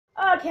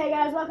Okay,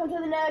 guys, welcome to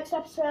the next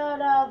episode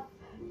of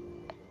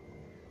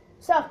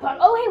South Park.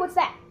 Oh, hey, what's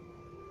that?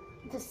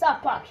 It's a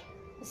South Park.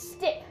 The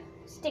stick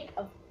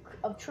of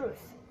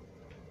truth.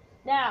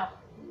 Now,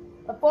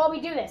 before we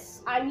do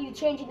this, I need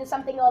to change into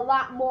something a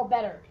lot more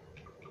better.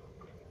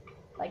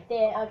 Like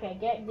this.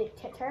 Okay,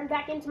 turn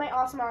back into my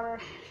awesome armor.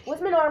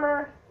 Woodsman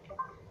armor.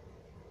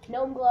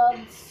 Gnome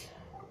gloves.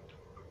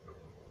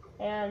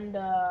 And,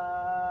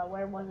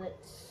 where was it?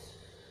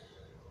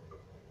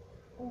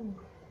 Ooh.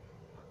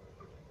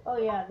 Oh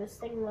yeah, this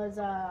thing was,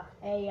 what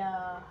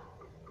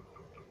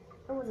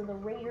was it, the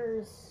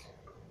Raiders,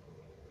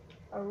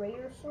 a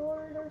Raider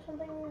sword or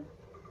something?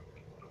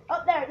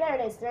 Oh, there it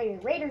is,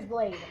 Raiders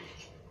blade.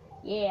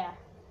 Yeah.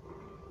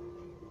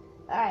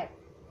 Alright.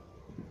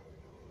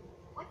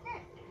 What's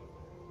this?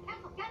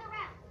 Council, gather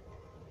around.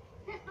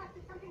 This must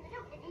be something to do.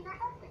 It needs our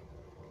help with.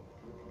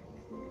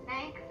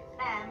 Thank,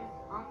 spam,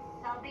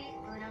 salvi,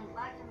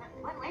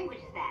 what language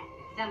is that?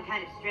 Some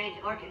kind of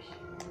strange Orcish.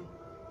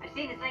 I've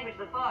seen this language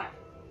before.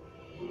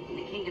 In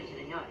the kingdom to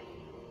the north.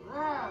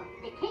 Whoa,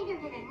 the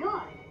kingdom to the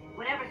north.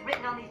 Whatever's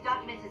written on these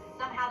documents is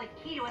somehow the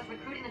key to us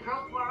recruiting the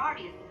girls to our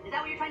army. Is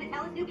that what you're trying to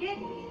tell us, new kid?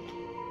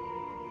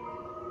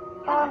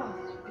 Come on,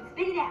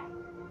 spit it out.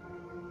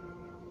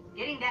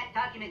 Getting that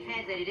document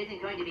translated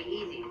isn't going to be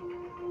easy.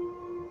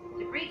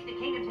 To breach the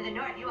kingdom to the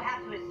north, you will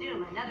have to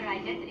assume another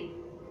identity.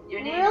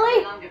 Your name Really?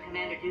 is no longer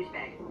Commander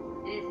Douchebag.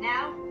 It is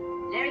now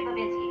Larry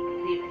Babinski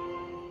from Cleveland.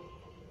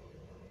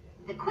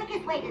 The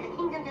quickest way to the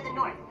kingdom to the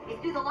north is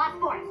through the Lost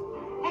Forest.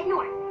 Head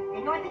north,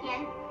 then north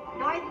again,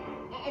 north,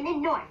 and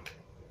then north.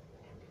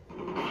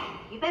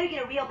 You better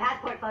get a real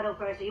passport photo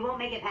first, or you won't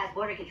make it past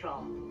border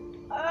control.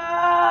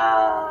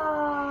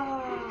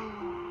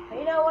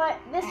 You know what?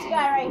 This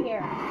guy right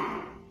here.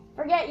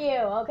 Forget you,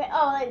 okay?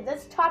 Oh,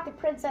 let's talk to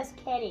Princess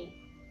Kenny.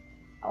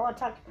 I want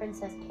to talk to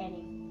Princess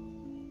Kenny.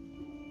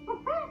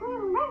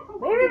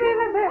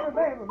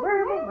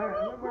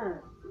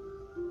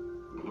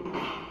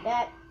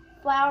 That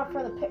flower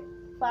for the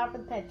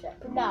pet shop.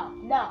 No,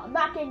 I'm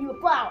not getting you a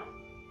flower.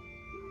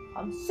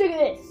 I'm sick of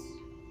this.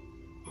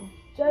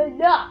 It's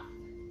enough.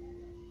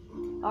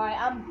 Alright,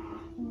 I'm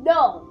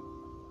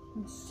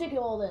sick of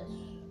all this.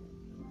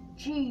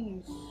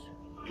 Jeez.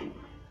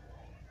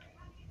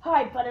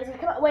 Alright, buddies,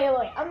 come on. Wait.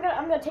 I'm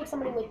gonna take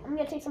somebody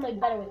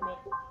better with me.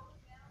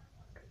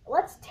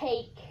 Let's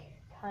take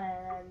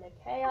kind of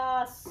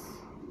chaos.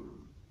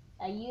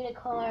 A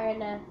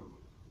unicorn.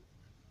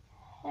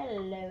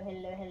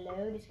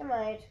 Hello.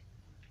 Discommite.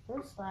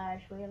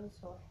 Slash. We have the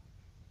sword.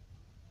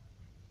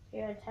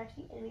 Here, attacks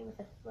the enemy with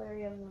a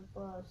flurry of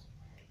blows.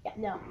 Yeah,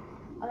 no.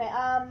 Okay,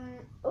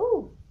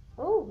 ooh.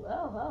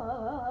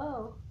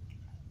 Oh.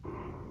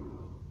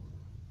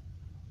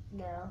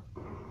 No.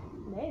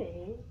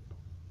 Maybe.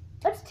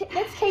 Let's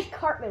take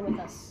Cartman with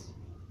us.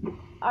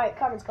 Alright,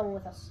 Cartman's coming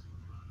with us.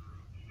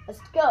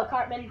 Let's go,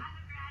 Cartman.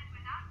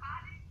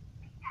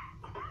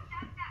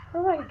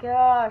 Oh my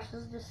gosh,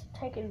 this is just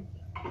taking...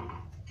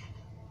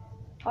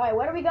 Alright,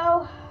 where do we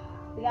go?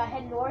 We gotta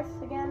head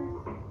north again.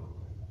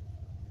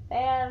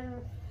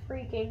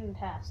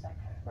 Fan-freaking-tastic.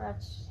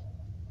 That's...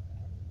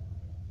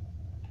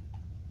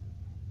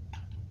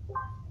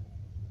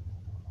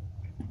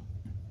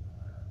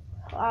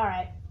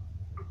 Alright.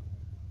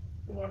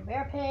 We got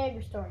Bear Pig,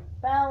 restoring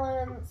the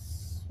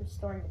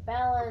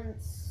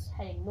balance,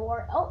 heading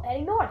north. Oh,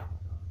 heading north!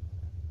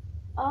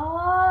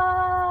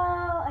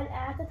 Oh, and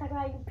after talking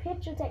about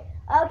picture take.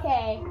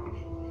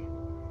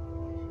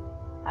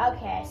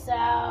 Okay,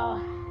 so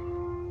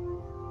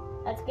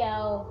let's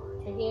go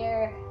to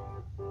here.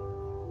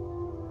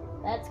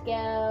 Let's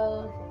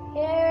go to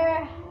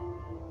here.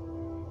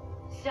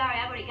 Sorry,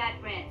 I've already got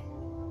friends.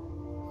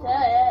 So,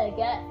 I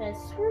got friends.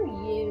 Screw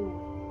you.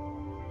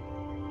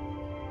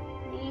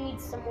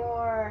 Need some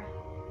more.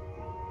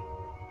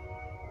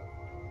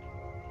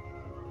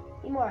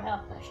 Need more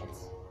health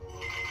potions.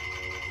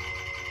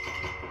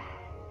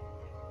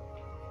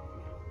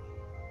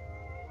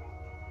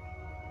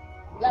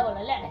 Level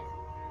 11.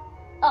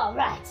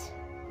 Alright.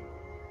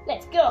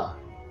 Let's go.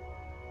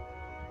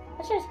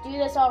 Let's just do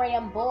this already.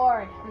 I'm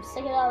bored. I'm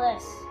sick of all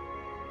this.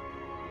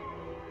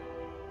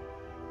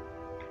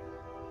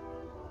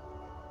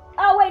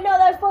 Oh, wait, no,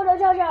 that was Photo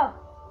Jojo.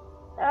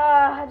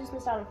 I just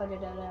missed out on Photo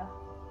Jojo.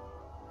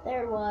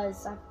 There it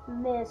was. I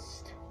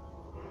messed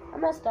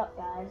up,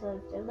 guys.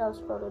 That was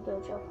Photo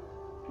Dojo.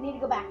 We need to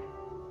go back.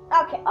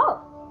 Okay.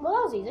 Oh, well,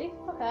 that was easy.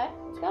 Okay,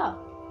 let's go.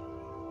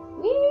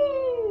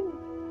 Woo!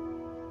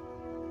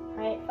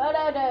 Alright,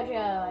 Photo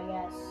Dojo, I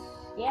guess.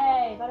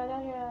 Yay, Photo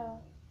Dojo.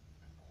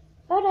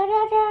 Photo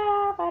Dojo,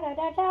 Photo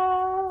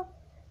Dojo.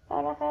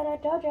 Photo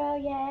Dojo,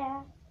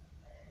 yeah.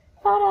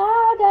 Photo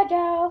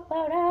Dojo,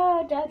 Photo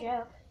Dojo.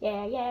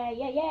 Yeah.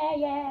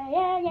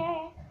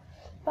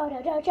 Photo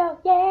Dojo,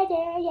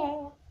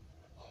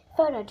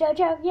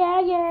 yeah.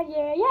 Photo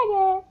Dojo,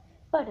 yeah.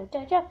 Photo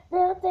Dojo,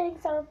 little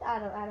things on. I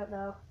don't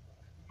know.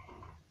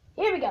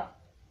 Here we go.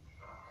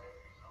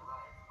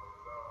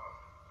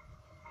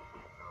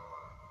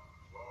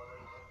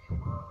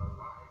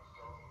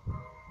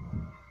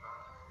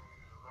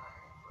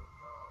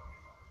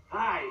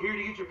 Hi, here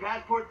to get your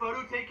passport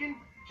photo taken?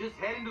 Just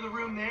head into the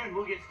room there and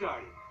we'll get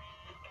started.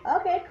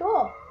 Okay,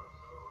 cool.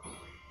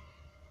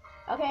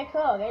 Okay,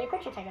 cool. Get your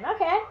picture taken.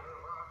 Okay.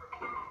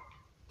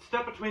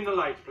 Step between the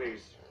lights,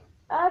 please.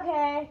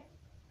 Okay.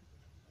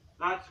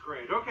 That's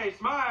great. Okay,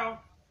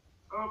 smile.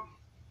 Do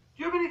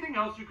you have anything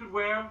else you could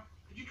wear?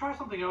 Could you try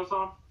something else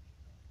on?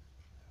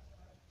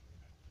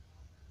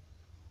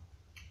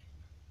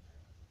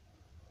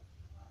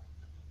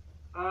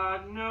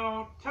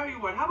 No. Tell you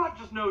what, how about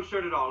just no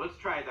shirt at all? Let's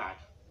try that.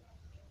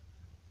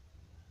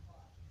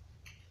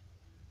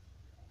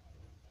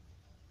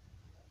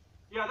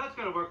 Yeah, that's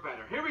gonna work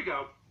better. Here we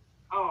go.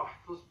 Oh,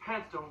 those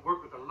pants don't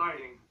work with the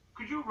lighting.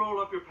 Could you roll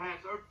up your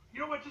pants? Or, you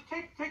know what, just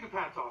take the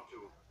pants off,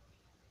 too.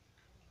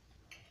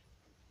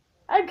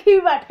 I'm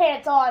keeping my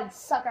pants on,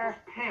 sucker.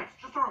 Those pants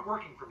just aren't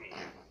working for me.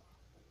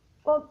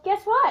 Well,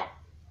 guess what?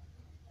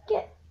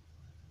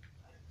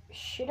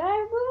 Should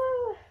I,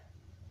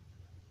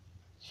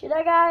 Should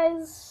I,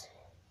 guys?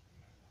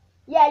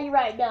 Yeah, you're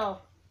right,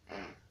 no.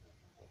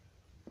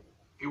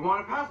 If you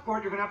want a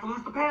passport, you're gonna have to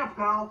lose the pants,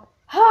 pal.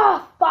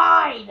 Ah,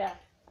 fine.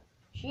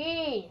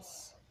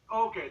 Jeez.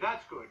 Okay,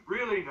 that's good.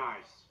 Really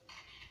nice.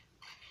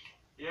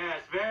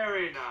 Yes,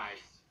 very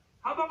nice.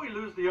 How about we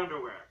lose the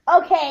underwear?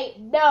 Okay,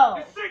 no.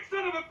 You sick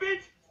son of a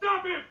bitch!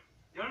 Stop him!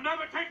 You'll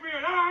never take me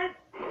alive!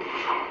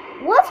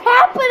 What's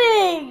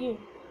happening?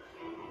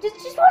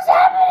 Just what's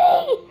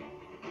happening?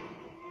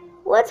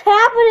 What's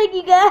happening,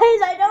 you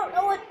guys? I don't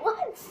know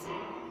what's.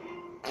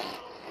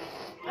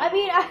 I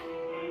mean,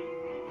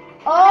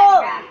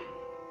 oh.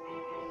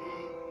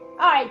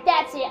 Alright,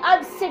 that's it.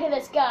 I'm sick of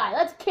this guy.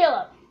 Let's kill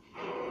him.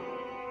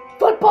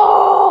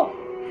 Football!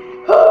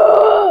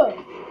 Ah!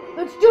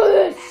 Let's do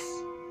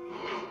this!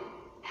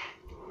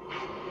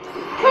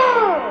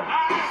 Ah!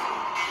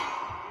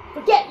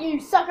 Forget you,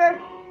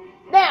 sucker!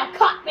 Now,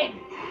 Cotman,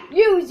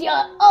 use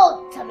your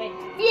ultimate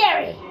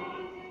fury!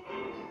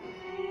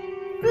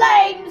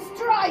 Flame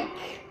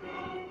strike!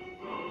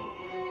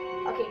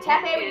 Okay,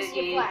 tap A to see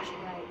a flashing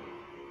light.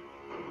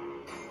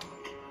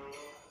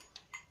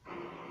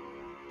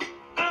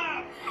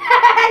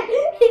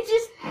 He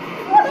just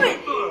flew it!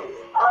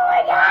 Oh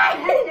my god!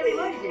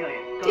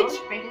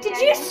 Did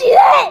you see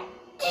that?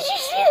 Did you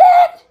see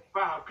that?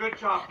 Wow, good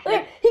job,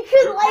 kid. He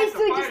couldn't You're lay, quite so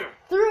the he just fighter.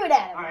 threw it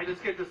at him. Alright,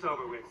 let's get this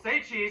over with.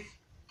 Say cheese.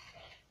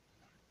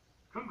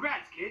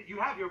 Congrats, kid. You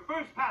have your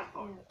first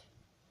passport.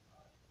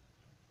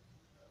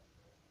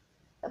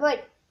 I'm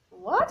like,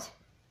 what?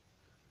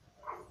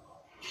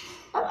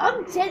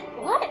 I'm dead.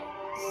 What?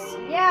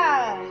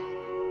 Yeah.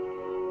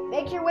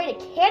 Make your way to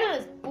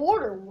Canada's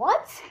border.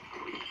 What?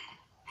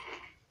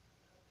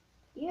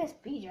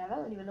 USB drive. I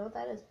don't even know what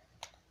that is.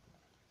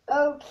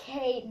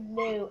 Okay,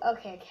 no.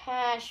 Okay,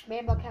 cash,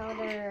 mailbox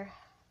calendar.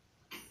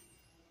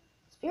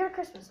 Spirit of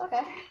Christmas.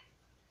 Okay.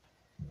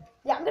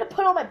 Yeah, I'm gonna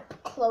put all my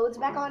clothes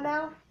back on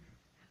now.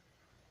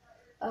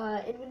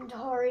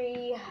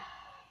 Inventory.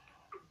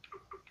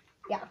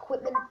 Yeah,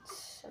 equipment.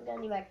 I'm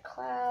gonna need my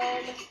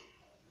clown.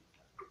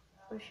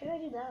 Or should I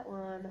do that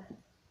one?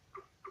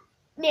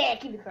 Nah,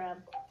 keep the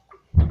crown.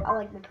 I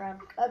like the crown.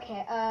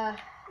 Okay,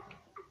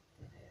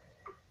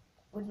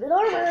 woodman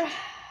armor.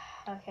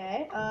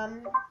 Okay,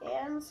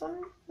 and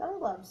some metal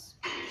gloves.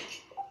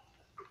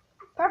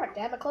 Perfect,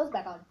 I have my clothes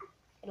back on.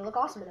 It'll look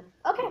awesome in them.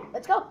 Okay,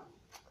 let's go.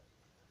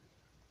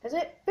 Cause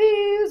it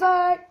feels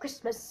like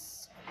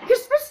Christmas.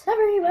 Christmas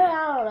everywhere,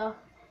 I don't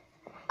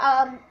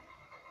know.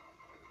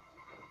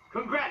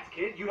 Congrats,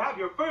 kid. You have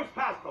your first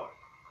passport.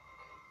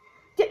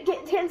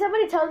 Can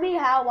somebody tell me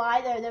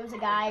why there was a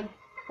guy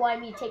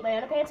wanting me to take my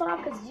underpants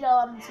off? Because, you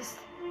know,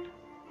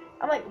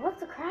 I'm like, what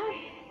the crap?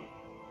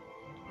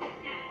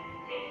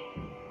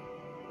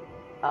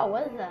 Oh,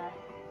 what is that?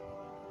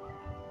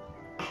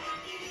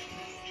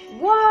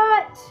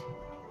 What?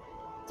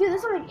 Dude,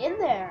 there's something in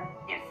there.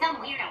 There's some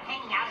weirdo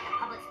hanging out at the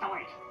public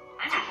storage.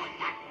 I'm not going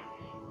back there.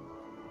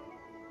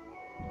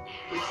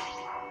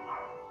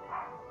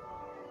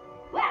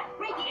 Wow,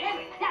 breaking and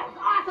entering. That was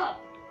awesome.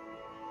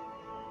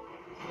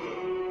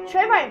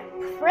 Trade my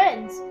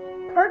friends.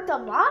 Perk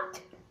unlocked?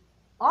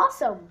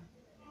 Awesome.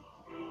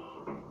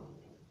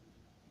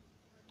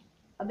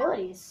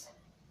 Abilities.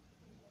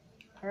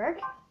 Perk?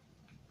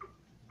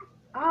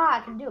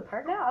 Ah, I can do a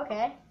perk now?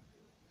 Okay.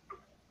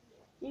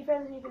 New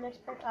friends need the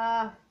next perk.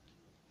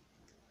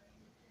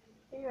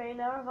 Anyway,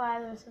 now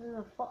revive this is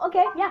a full.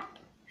 Okay, yeah.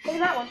 Take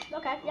that one.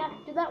 Okay, yeah,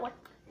 do that one.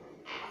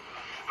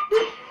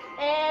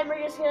 And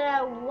we're just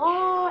gonna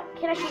walk.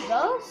 Can I shoot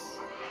those?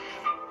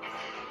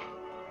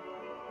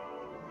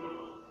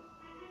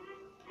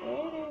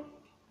 Okay.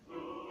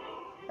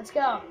 Let's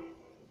go.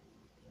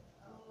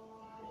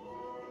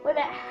 Wait a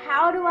minute,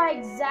 how do I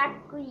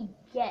exactly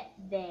get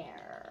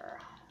there?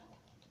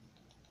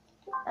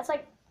 That's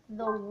like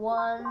the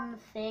one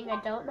thing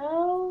I don't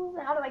know.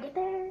 How do I get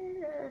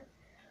there?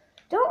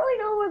 Don't really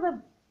know where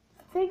the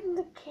thing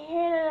to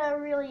Canada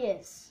really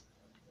is.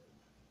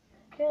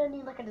 Kinda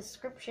need like a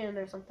description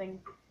or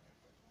something.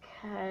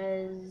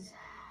 Cause,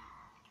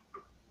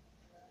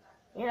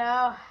 you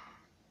know.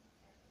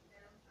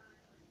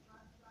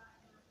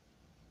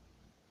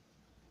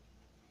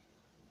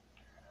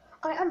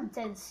 Alright, I'm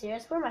dead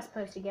serious. Where am I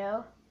supposed to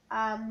go?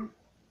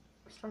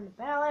 Restoring the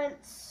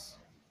balance.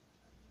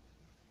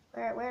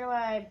 Where do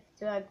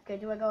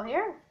I go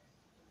here?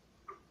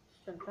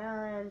 Restore the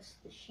balance.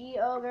 The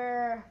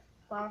she-ogre.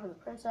 Flower for the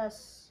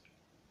princess.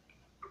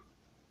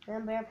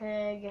 And bear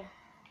pig.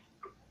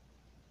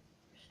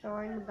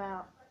 Restoring the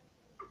balance.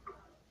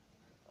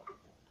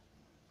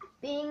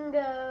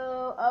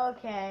 Bingo.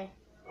 Okay.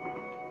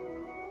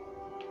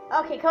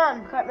 Okay,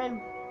 come on, Cartman.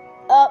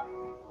 Up.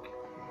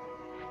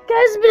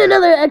 Guys, it's been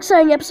another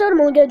exciting episode.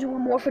 I'm only going to do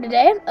one more for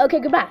today. Okay,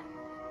 goodbye.